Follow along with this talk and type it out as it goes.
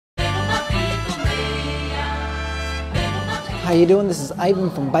How you doing? This is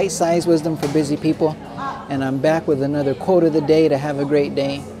Ivan from Bitesize Wisdom for Busy People, and I'm back with another quote of the day to have a great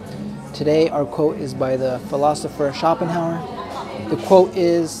day. Today our quote is by the philosopher Schopenhauer. The quote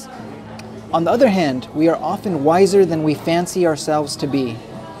is, "On the other hand, we are often wiser than we fancy ourselves to be.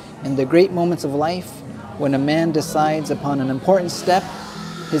 In the great moments of life, when a man decides upon an important step,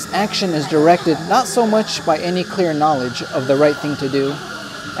 his action is directed not so much by any clear knowledge of the right thing to do,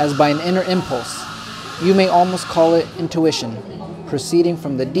 as by an inner impulse. You may almost call it intuition, proceeding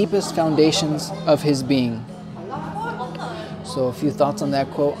from the deepest foundations of his being." So a few thoughts on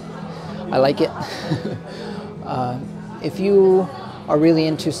that quote. I like it. If you are really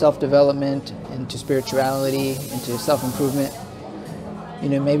into self-development, into spirituality, into self-improvement,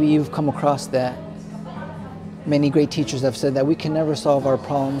 maybe you've come across that. Many great teachers have said that we can never solve our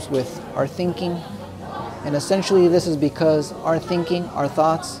problems with our thinking. And essentially this is because our thinking, our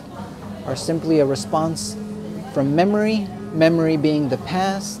thoughts, are simply a response from memory, memory being the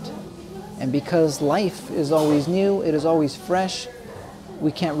past. And because life is always new, it is always fresh,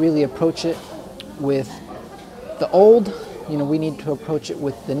 we can't really approach it with the old. We need to approach it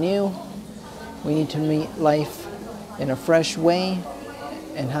with the new. We need to meet life in a fresh way.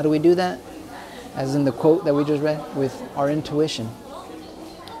 And how do we do that? As in the quote that we just read, with our intuition.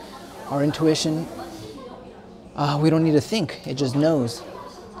 Our intuition, we don't need to think, it just knows.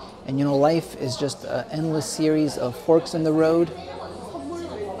 And life is just an endless series of forks in the road.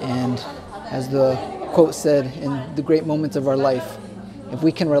 And as the quote said, in the great moments of our life, if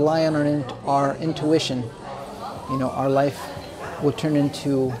we can rely on our intuition, our life will turn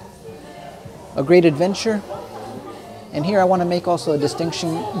into a great adventure. And here I want to make also a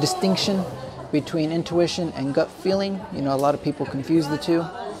distinction between intuition and gut feeling. A lot of people confuse the two.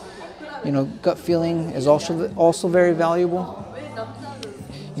 Gut feeling is also very valuable.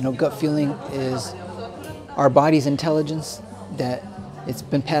 Gut feeling is our body's intelligence that it's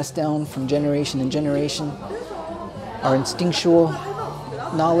been passed down from generation to generation. Our instinctual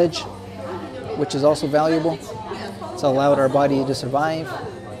knowledge, which is also valuable. It's allowed our body to survive.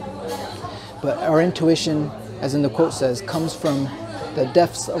 But our intuition, as in the quote says, comes from the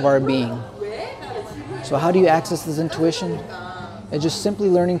depths of our being. So how do you access this intuition? It's just simply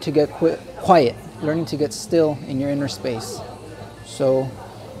learning to get quiet, learning to get still in your inner space. So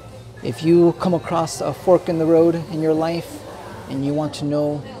if you come across a fork in the road in your life and you want to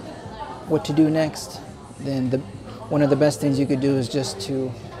know what to do next, then one of the best things you could do is just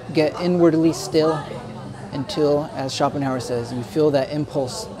to get inwardly still until, as Schopenhauer says, you feel that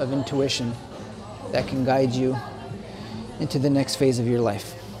impulse of intuition that can guide you into the next phase of your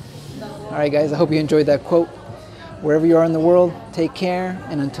life. All right, guys, I hope you enjoyed that quote. Wherever you are in the world, take care,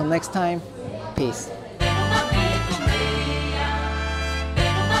 and until next time, peace.